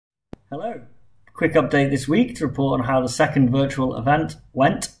Hello. Quick update this week to report on how the second virtual event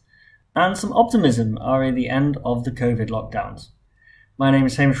went, and some optimism are the end of the COVID lockdowns. My name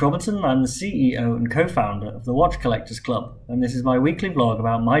is Hamish and I'm the CEO and co-founder of the Watch Collectors Club, and this is my weekly vlog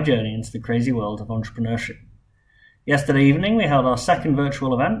about my journey into the crazy world of entrepreneurship. Yesterday evening we held our second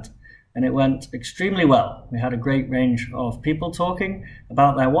virtual event, and it went extremely well. We had a great range of people talking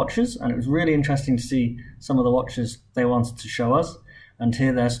about their watches, and it was really interesting to see some of the watches they wanted to show us and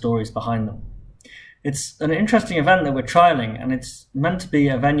hear their stories behind them. It's an interesting event that we're trialing, and it's meant to be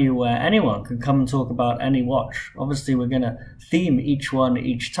a venue where anyone can come and talk about any watch. Obviously we're going to theme each one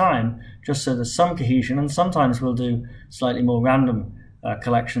each time, just so there's some cohesion, and sometimes we'll do slightly more random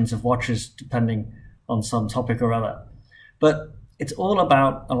collections of watches depending on some topic or other. But it's all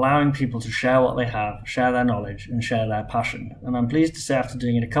about allowing people to share what they have, share their knowledge, and share their passion. And I'm pleased to say, after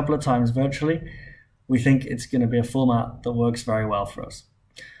doing it a couple of times virtually, we think it's going to be a format that works very well for us.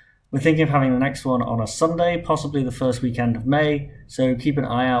 We're thinking of having the next one on a Sunday, possibly the first weekend of May, so keep an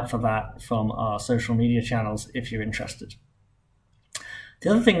eye out for that from our social media channels if you're interested.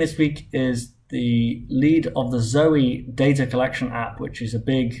 The other thing this week is the lead of the Zoe data collection app, which is a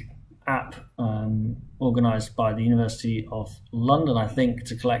big app organised by the University of London, I think,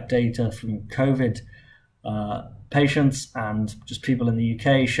 to collect data from COVID patients and just people in the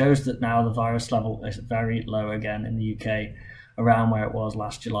UK, shows that now the virus level is very low again in the UK, around where it was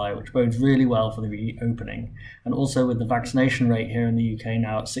last July, which bodes really well for the reopening. And also with the vaccination rate here in the UK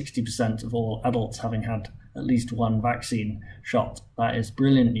now at 60% of all adults having had at least one vaccine shot, that is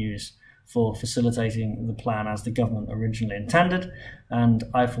brilliant news for facilitating the plan as the government originally intended, and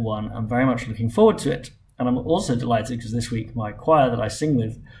I for one am very much looking forward to it. And I'm also delighted because this week my choir that I sing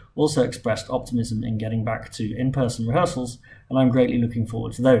with also expressed optimism in getting back to in-person rehearsals, and I'm greatly looking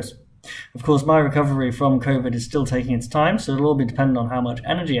forward to those. Of course, my recovery from COVID is still taking its time, so it'll all be dependent on how much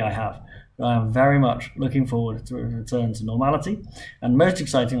energy I have. But I am very much looking forward to a return to normality, and most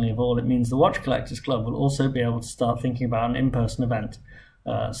excitingly of all, it means the Watch Collectors Club will also be able to start thinking about an in-person event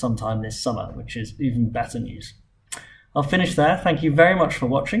sometime this summer, which is even better news. I'll finish there. Thank you very much for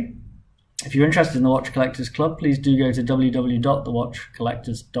watching. If you're interested in the Watch Collectors Club, please do go to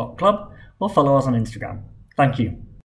www.thewatchcollectors.club or follow us on Instagram. Thank you.